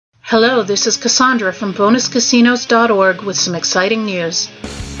Hello, this is Cassandra from bonuscasinos.org with some exciting news.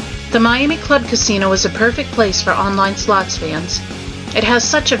 The Miami Club Casino is a perfect place for online slots fans. It has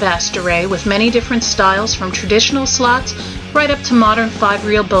such a vast array with many different styles from traditional slots right up to modern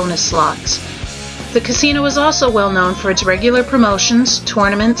 5-reel bonus slots. The casino is also well known for its regular promotions,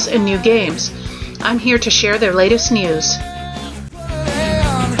 tournaments, and new games. I'm here to share their latest news.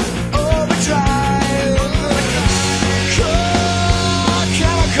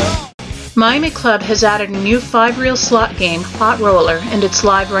 Miami Club has added a new 5-reel slot game, Hot Roller, and it's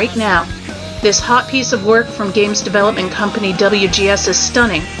live right now. This hot piece of work from games development company WGS is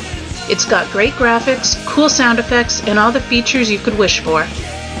stunning. It's got great graphics, cool sound effects, and all the features you could wish for.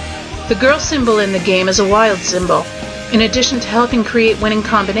 The girl symbol in the game is a wild symbol. In addition to helping create winning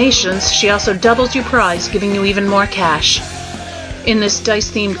combinations, she also doubles your prize, giving you even more cash. In this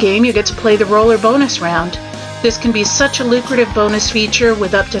dice-themed game, you get to play the roller bonus round. This can be such a lucrative bonus feature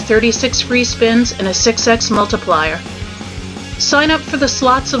with up to 36 free spins and a 6x multiplier. Sign up for the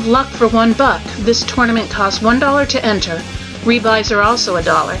Slots of Luck for $1. This tournament costs $1 to enter. Rebuys are also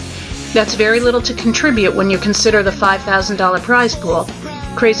 $1. That's very little to contribute when you consider the $5,000 prize pool.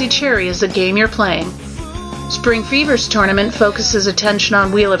 Crazy Cherry is the game you're playing. Spring Fever's tournament focuses attention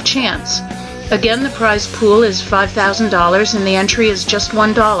on Wheel of Chance. Again, the prize pool is $5,000 and the entry is just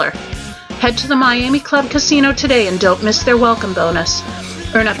 $1. Head to the Miami Club Casino today and don't miss their welcome bonus.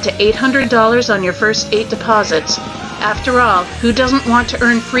 Earn up to $800 on your first 8 deposits. After all, who doesn't want to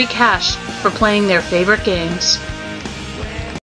earn free cash for playing their favorite games?